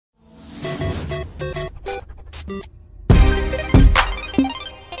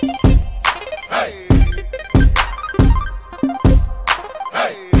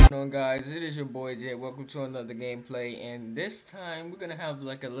Guys, it is your boy Jay. Welcome to another gameplay, and this time we're gonna have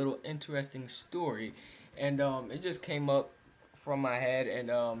like a little interesting story, and it just came up from my head,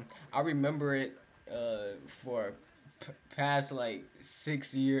 and I remember it for past like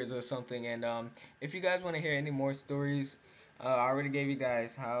 6 years or something, and if you guys want to hear any more stories, I already gave you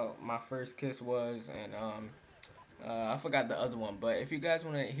guys how my first kiss was, and I forgot the other one, but if you guys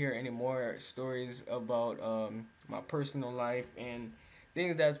want to hear any more stories about my personal life and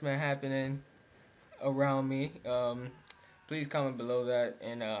things that's been happening around me, please comment below that,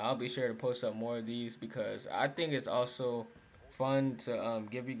 and I'll be sure to post up more of these because I think it's also fun to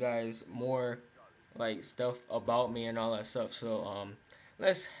give you guys more like stuff about me and all that stuff. So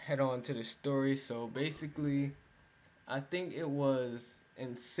let's head on to the story. So basically, I think it was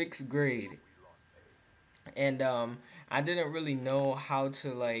in 6th grade, and I didn't really know how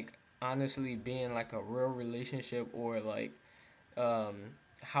to like honestly be in like a real relationship or like um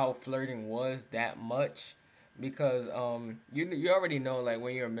how flirting was that much because you already know like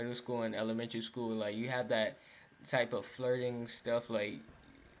when you're in middle school and elementary school, like you have that type of flirting stuff, like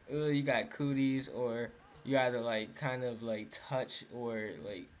you got cooties, or you either like kind of like touch or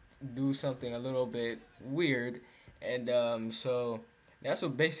like do something a little bit weird, and so that's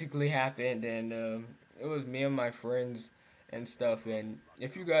what basically happened, and it was me and my friends and stuff, and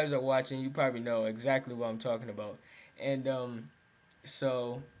if you guys are watching, you probably know exactly what I'm talking about, and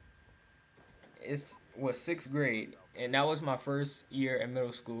so it was 6th grade, and that was my first year in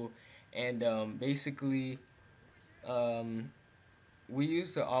middle school, and basically um, we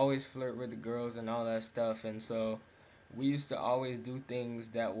used to always flirt with the girls and all that stuff, and so we used to always do things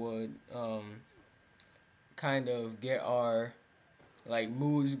that would kind of get our like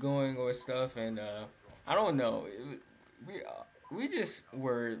moods going or stuff, and I don't know, we just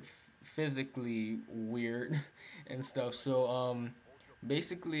were physically weird and stuff. So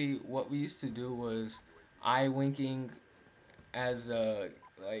basically what we used to do was eye winking as a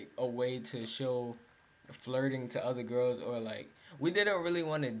like a way to show flirting to other girls, or like we didn't really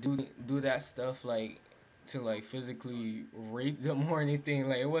want to do that stuff like to like physically rape them or anything.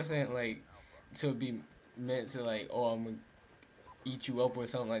 Like it wasn't like to be meant to like, oh, I'm gonna eat you up or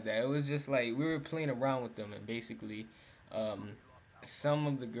something like that. It was just like we were playing around with them, and basically um some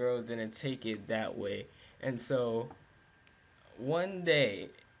of the girls didn't take it that way, and so one day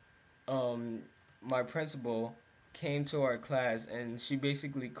um my principal came to our class, and she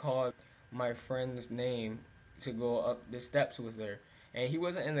basically called my friend's name to go up the steps with her. And he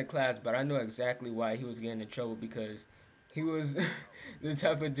wasn't in the class, but I knew exactly why he was getting in trouble, because he was the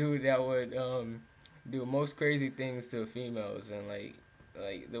type of dude that would do most crazy things to females, and like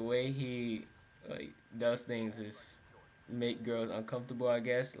the way he like does things is make girls uncomfortable, I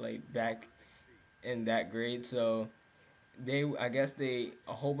guess, like back in that grade. So I guess a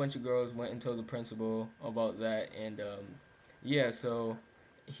whole bunch of girls went and told the principal about that, and yeah, so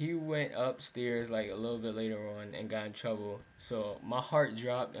he went upstairs like a little bit later on and got in trouble. So my heart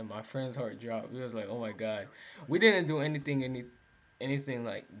dropped and my friend's heart dropped. We was like, oh my god, we didn't do anything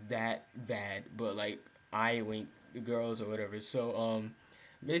like that bad, but like I winked the girls or whatever. So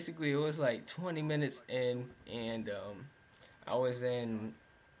basically it was like 20 minutes in, and I was in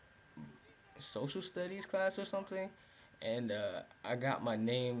social studies class or something, and I got my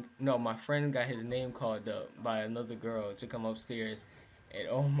name. No, my friend got his name called up by another girl to come upstairs, and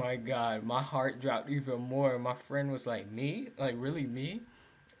oh my god, my heart dropped even more. My friend was like, "Me? Like really me?"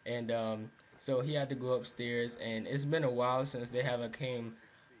 And so he had to go upstairs, and it's been a while since they haven't came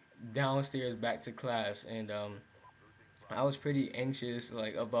downstairs back to class, and I was pretty anxious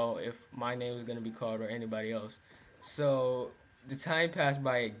like about if my name was gonna be called or anybody else. So the time passed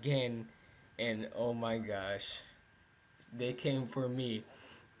by again, and oh my gosh, they came for me,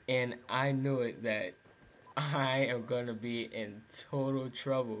 and I knew it that I am gonna be in total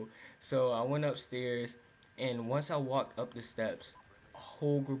trouble. So I went upstairs, and once I walked up the steps, a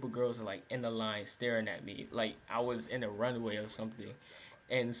whole group of girls are like in the line staring at me, like I was in a runway or something.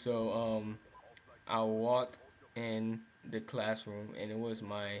 And so I walked in the classroom, and it was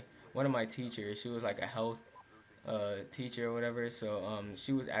my one of my teachers. She was like a health teacher or whatever. So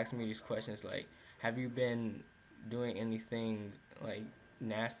she was asking me these questions like, have you been doing anything like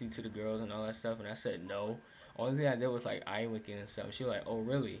nasty to the girls and all that stuff? And I said no. Only thing I did was like eye winking and stuff. She was like, oh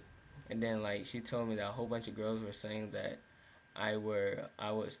really? And then like she told me that a whole bunch of girls were saying that I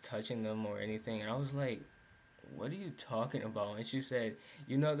was touching them or anything, and I was like, what are you talking about? And she said,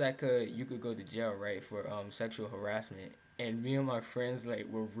 you know that you could go to jail, right, for sexual harassment. And me and my friends like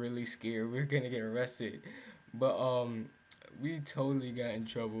were really scared we were gonna get arrested, But we totally got in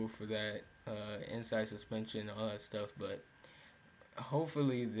trouble for that inside suspension and all that stuff. But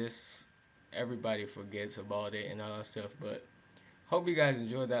hopefully this everybody forgets about it and all that stuff. But hope you guys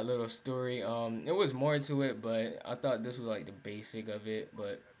enjoyed that little story. It was more to it, but I thought this was like the basic of it.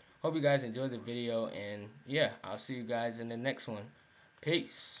 But hope you guys enjoyed the video, and yeah, I'll see you guys in the next one.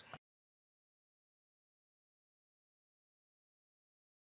 Peace.